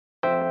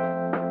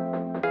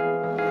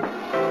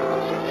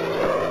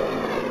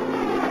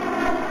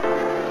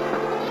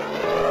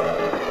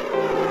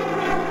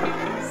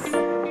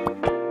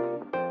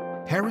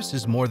Paris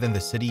is more than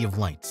the city of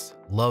lights,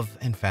 love,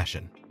 and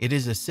fashion. It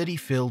is a city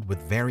filled with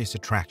various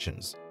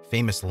attractions,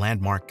 famous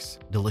landmarks,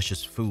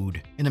 delicious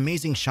food, and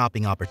amazing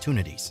shopping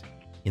opportunities.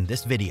 In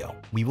this video,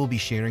 we will be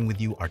sharing with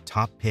you our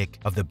top pick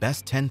of the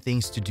best 10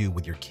 things to do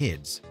with your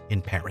kids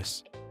in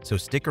Paris. So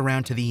stick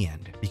around to the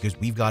end because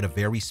we've got a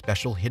very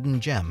special hidden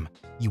gem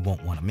you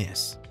won't want to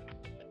miss.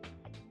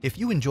 If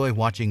you enjoy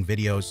watching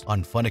videos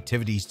on fun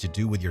activities to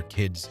do with your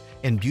kids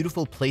and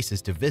beautiful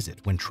places to visit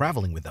when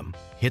traveling with them,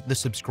 hit the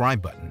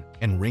subscribe button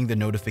and ring the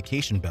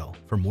notification bell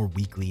for more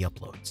weekly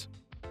uploads.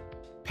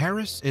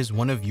 Paris is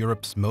one of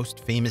Europe's most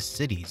famous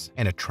cities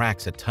and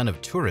attracts a ton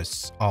of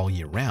tourists all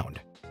year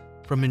round.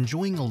 From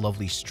enjoying a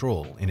lovely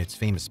stroll in its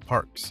famous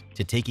parks,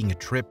 to taking a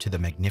trip to the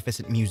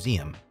magnificent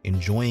museum,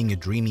 enjoying a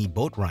dreamy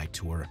boat ride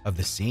tour of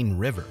the Seine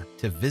River,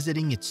 to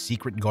visiting its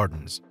secret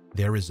gardens,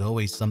 there is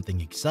always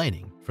something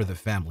exciting for the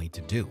family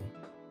to do.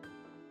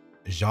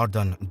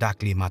 Jardin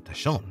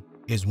d'Acclimatation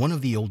is one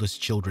of the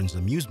oldest children's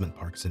amusement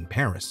parks in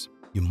Paris.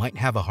 You might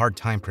have a hard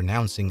time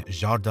pronouncing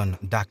Jardin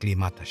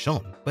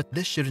d'Acclimatation, but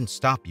this shouldn't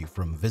stop you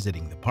from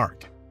visiting the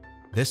park.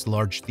 This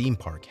large theme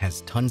park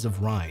has tons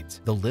of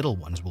rides the little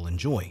ones will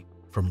enjoy,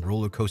 from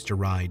roller coaster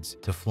rides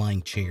to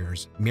flying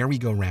chairs,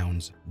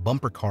 merry-go-rounds,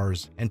 bumper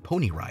cars, and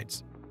pony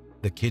rides.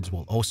 The kids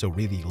will also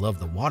really love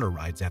the water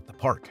rides at the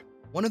park.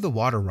 One of the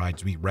water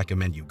rides we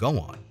recommend you go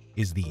on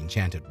is the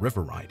Enchanted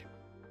River ride.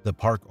 The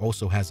park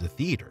also has a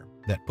theater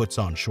that puts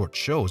on short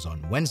shows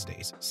on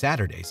Wednesdays,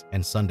 Saturdays,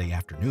 and Sunday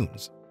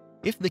afternoons.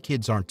 If the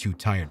kids aren't too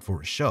tired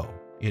for a show,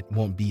 it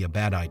won't be a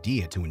bad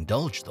idea to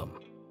indulge them.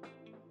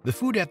 The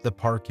food at the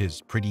park is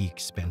pretty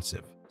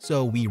expensive,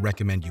 so we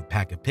recommend you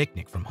pack a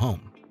picnic from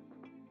home.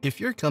 If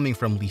you're coming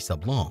from Les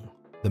Sablons,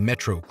 the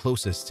metro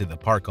closest to the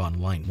park on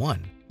Line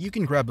 1, you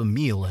can grab a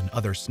meal and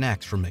other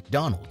snacks from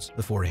McDonald's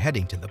before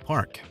heading to the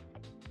park.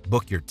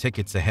 Book your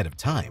tickets ahead of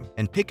time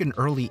and pick an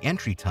early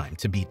entry time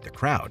to beat the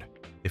crowd.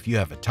 If you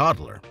have a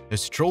toddler, a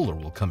stroller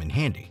will come in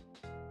handy.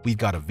 We've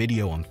got a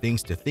video on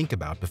things to think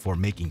about before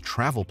making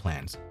travel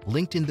plans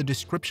linked in the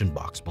description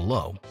box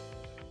below.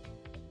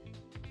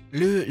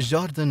 Le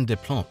Jardin des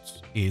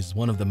Plantes is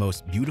one of the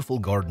most beautiful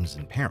gardens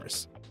in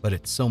Paris, but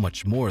it's so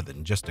much more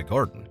than just a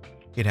garden.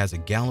 It has a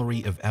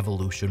gallery of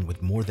evolution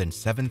with more than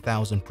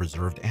 7,000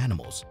 preserved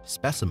animals,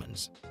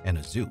 specimens, and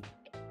a zoo.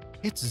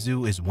 Its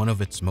zoo is one of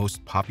its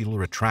most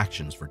popular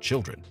attractions for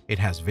children. It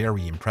has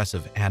very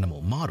impressive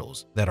animal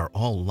models that are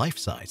all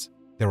life-size.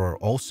 There are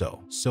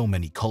also so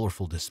many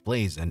colorful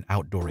displays and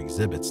outdoor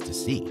exhibits to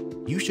see.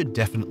 You should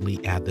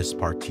definitely add this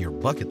park to your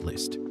bucket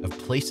list of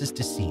places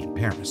to see in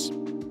Paris.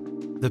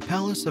 The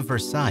Palace of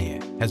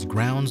Versailles has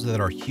grounds that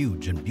are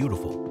huge and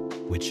beautiful,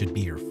 which should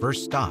be your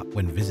first stop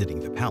when visiting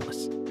the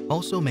palace.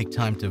 Also make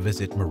time to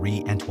visit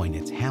Marie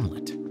Antoinette's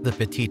Hamlet, the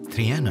Petit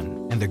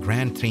Trianon, and the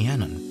Grand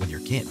Trianon with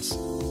your kids.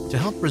 To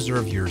help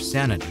preserve your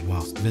sanity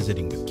whilst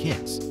visiting with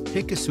kids,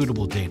 pick a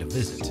suitable day to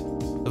visit.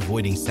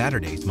 Avoiding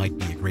Saturdays might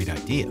be a great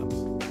idea.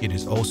 It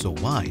is also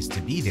wise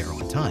to be there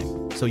on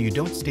time so you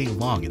don't stay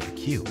long in the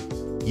queue.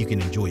 You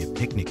can enjoy a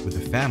picnic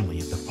with the family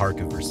at the Park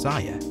of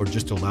Versailles or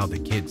just allow the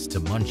kids to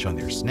munch on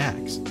their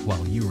snacks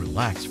while you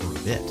relax for a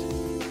bit.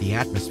 The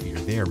atmosphere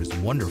there is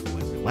wonderful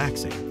and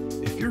relaxing.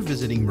 If you're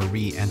visiting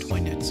Marie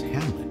Antoinette's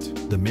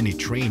Hamlet, the mini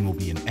train will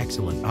be an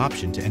excellent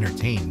option to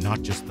entertain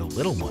not just the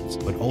little ones,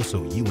 but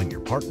also you and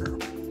your partner.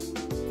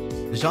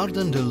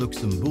 Jardin de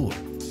Luxembourg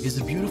is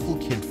a beautiful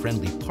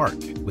kid-friendly park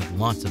with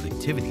lots of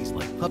activities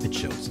like puppet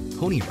shows,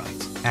 pony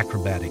rides,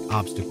 acrobatic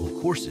obstacle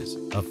courses,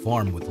 a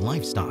farm with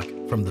livestock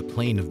from the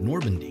plain of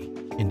Normandy,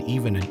 and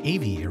even an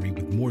aviary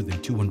with more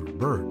than 200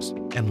 birds,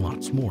 and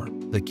lots more.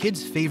 The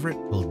kids' favorite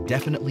will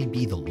definitely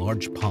be the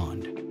large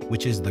pond,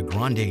 which is the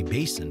Grande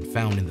Basin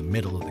found in the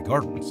middle of the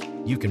gardens.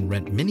 You can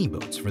rent mini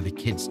boats for the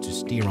kids to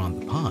steer on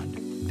the pond.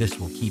 This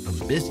will keep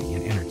them busy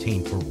and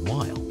entertained for a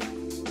while.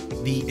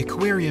 The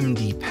Aquarium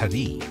de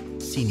Paris,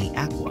 Cine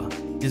Aqua,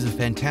 is a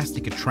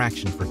fantastic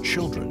attraction for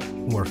children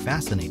who are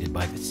fascinated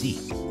by the sea.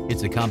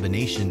 It's a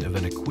combination of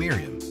an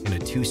aquarium and a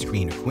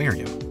two-screen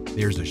aquarium.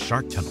 There's a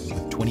shark tunnel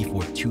with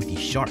 24 toothy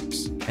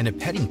sharks and a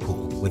petting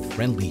pool with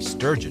friendly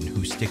sturgeon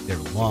who stick their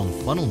long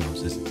funnel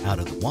noses out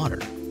of the water.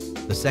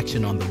 The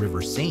section on the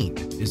River Seine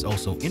is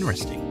also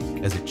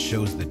interesting as it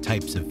shows the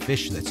types of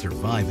fish that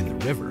survive in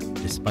the river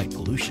despite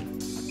pollution.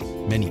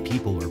 Many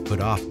people are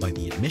put off by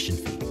the admission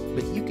fee,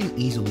 but you can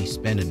easily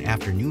spend an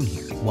afternoon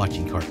here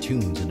watching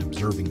cartoons and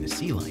observing the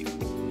sea life.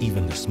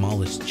 Even the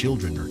smallest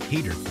children are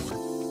catered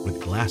for, with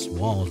glass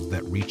walls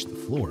that reach the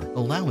floor,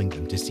 allowing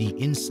them to see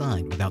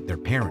inside without their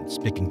parents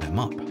picking them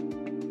up.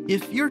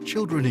 If your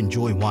children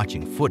enjoy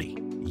watching footy,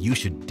 you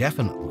should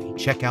definitely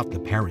check out the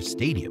Paris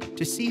Stadium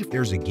to see if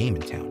there's a game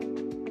in town.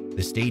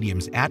 The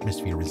stadium's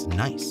atmosphere is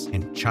nice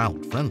and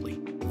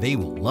child-friendly. They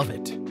will love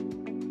it.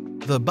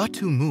 The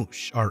Bateau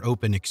Mouche are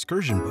open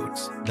excursion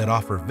boats that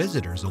offer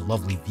visitors a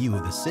lovely view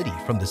of the city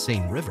from the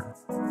Seine River.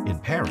 In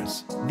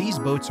Paris, these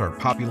boats are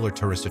popular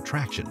tourist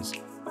attractions.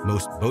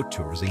 Most boat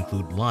tours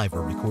include live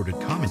or recorded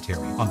commentary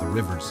on the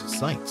river's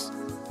sights.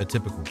 A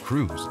typical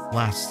cruise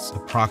lasts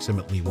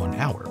approximately 1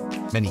 hour.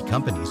 Many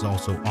companies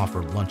also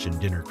offer lunch and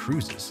dinner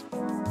cruises.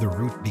 The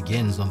route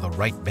begins on the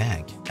right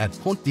bank at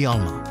Pont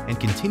d'Alma and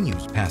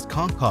continues past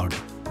Concorde,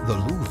 the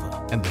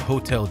Louvre, and the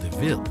Hotel de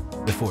Ville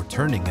before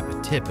turning at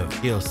the tip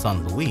of Ile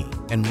Saint-Louis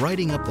and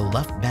riding up the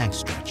left bank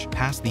stretch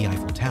past the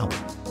Eiffel Tower.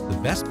 The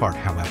best part,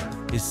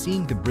 however, is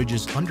seeing the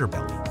bridge's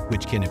underbelly,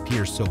 which can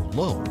appear so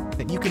low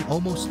that you can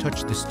almost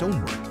touch the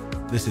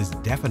stonework. This is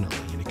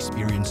definitely an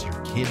experience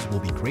your kids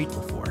will be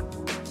grateful for.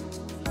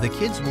 The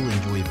kids will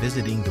enjoy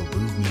visiting the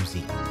Louvre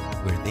Museum,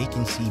 where they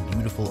can see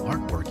beautiful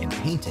artwork and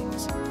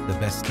paintings. The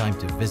best time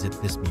to visit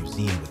this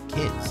museum with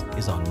kids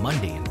is on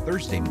Monday and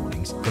Thursday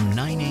mornings from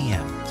 9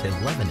 a.m. to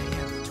 11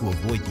 a.m. to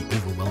avoid the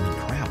overwhelming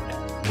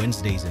crowd.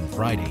 Wednesdays and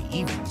Friday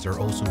evenings are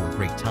also a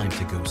great time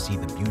to go see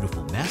the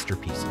beautiful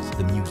masterpieces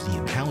the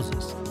museum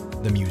houses.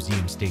 The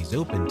museum stays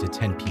open to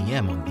 10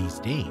 p.m. on these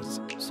days,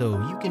 so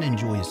you can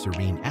enjoy a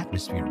serene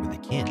atmosphere with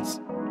the kids.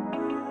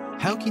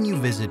 How can you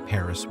visit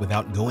Paris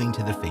without going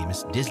to the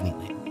famous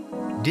Disneyland?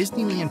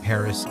 Disneyland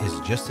Paris is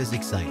just as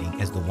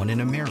exciting as the one in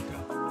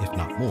America, if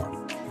not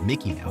more.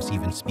 Mickey Mouse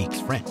even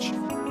speaks French.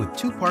 With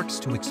 2 parks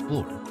to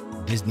explore,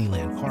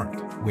 Disneyland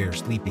Park, where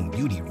Sleeping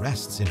Beauty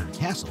rests in her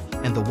castle,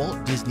 and the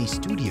Walt Disney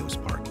Studios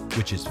Park,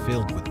 which is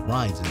filled with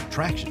rides and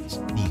attractions.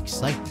 The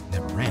excitement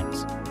never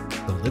ends.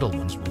 The little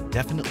ones will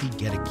definitely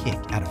get a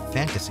kick out of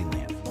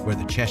Fantasyland, where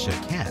the Cheshire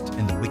Cat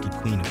and the Wicked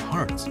Queen of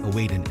Hearts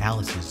await in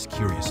Alice's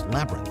Curious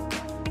Labyrinth.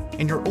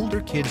 And your older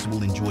kids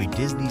will enjoy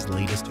Disney's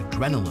latest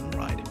adrenaline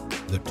ride,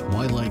 the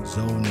Twilight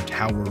Zone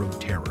Tower of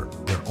Terror,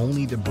 where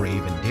only the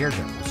brave and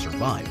daredevil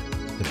survive.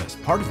 The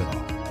best part of it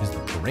all is the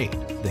parade.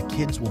 The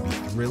kids will be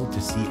thrilled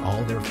to see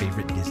all their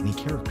favorite Disney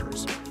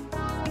characters.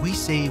 We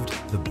saved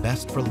the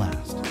best for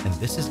last, and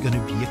this is going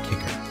to be a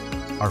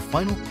kicker. Our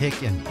final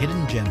pick and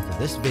hidden gem for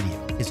this video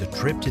is a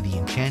trip to the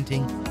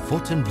enchanting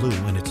Fontainebleau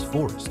and its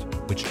forest,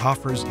 which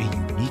offers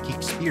a unique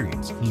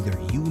experience neither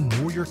you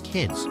nor your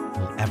kids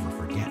will ever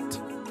forget.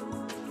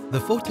 The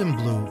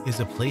Fontainebleau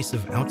is a place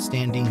of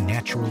outstanding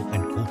natural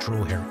and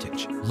cultural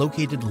heritage,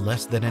 located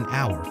less than an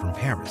hour from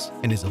Paris,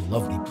 and is a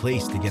lovely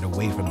place to get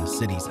away from the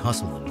city's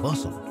hustle and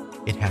bustle.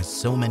 It has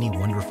so many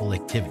wonderful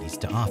activities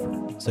to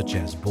offer, such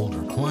as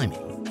boulder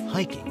climbing,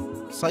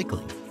 hiking,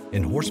 cycling,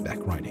 and horseback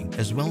riding,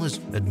 as well as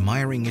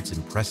admiring its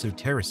impressive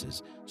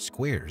terraces,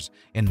 squares,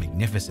 and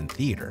magnificent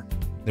theater.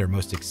 Their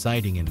most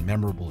exciting and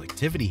memorable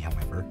activity,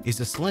 however,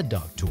 is a sled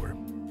dog tour.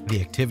 The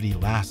activity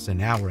lasts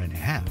an hour and a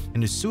half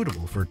and is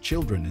suitable for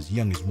children as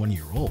young as 1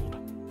 year old.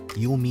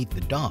 You'll meet the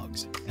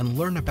dogs and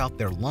learn about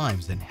their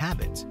lives and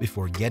habits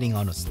before getting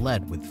on a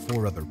sled with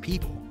 4 other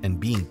people and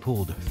being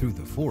pulled through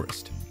the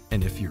forest.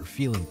 And if you're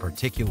feeling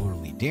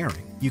particularly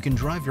daring, you can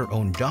drive your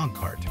own dog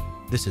cart.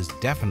 This is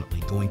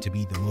definitely going to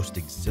be the most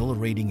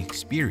exhilarating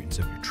experience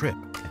of your trip.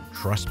 And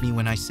trust me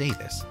when I say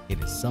this,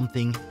 it is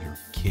something your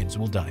kids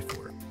will die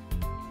for.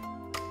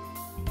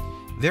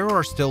 There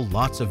are still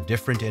lots of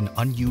different and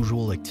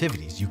unusual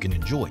activities you can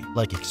enjoy,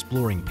 like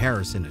exploring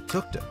Paris in a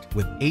tuk-tuk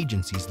with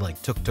agencies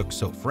like Tuk Tuk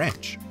So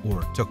French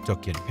or Tuk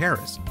Tuk in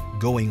Paris,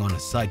 going on a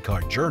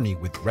sidecar journey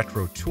with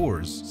retro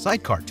tours,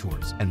 sidecar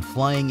tours, and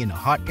flying in a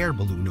hot air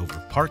balloon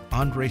over Parc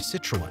André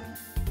Citroën.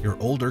 Your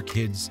older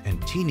kids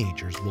and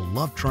teenagers will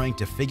love trying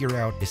to figure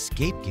out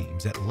escape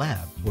games at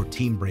Lab or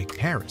Team Break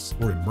Paris,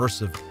 or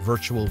immersive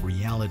virtual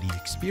reality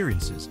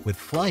experiences with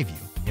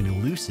Flyview and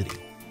Elucity.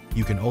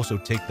 You can also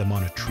take them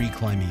on a tree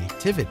climbing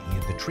activity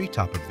at the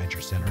Treetop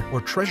Adventure Center or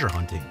treasure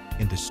hunting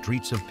in the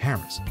streets of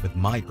Paris with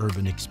My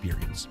Urban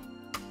Experience.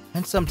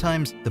 And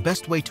sometimes, the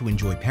best way to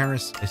enjoy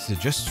Paris is to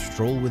just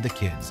stroll with the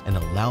kids and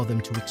allow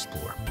them to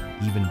explore.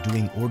 Even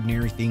doing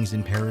ordinary things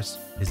in Paris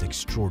is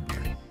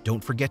extraordinary.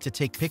 Don't forget to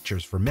take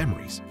pictures for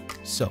memories.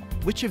 So,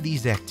 which of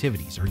these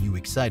activities are you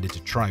excited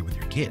to try with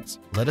your kids?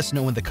 Let us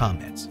know in the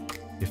comments.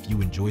 If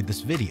you enjoyed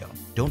this video,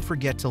 don't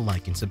forget to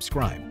like and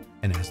subscribe.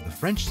 And as the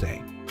French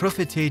say,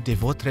 profitez de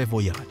votre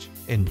voyage.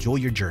 Enjoy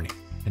your journey.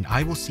 And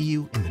I will see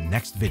you in the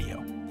next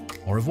video.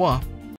 Au revoir.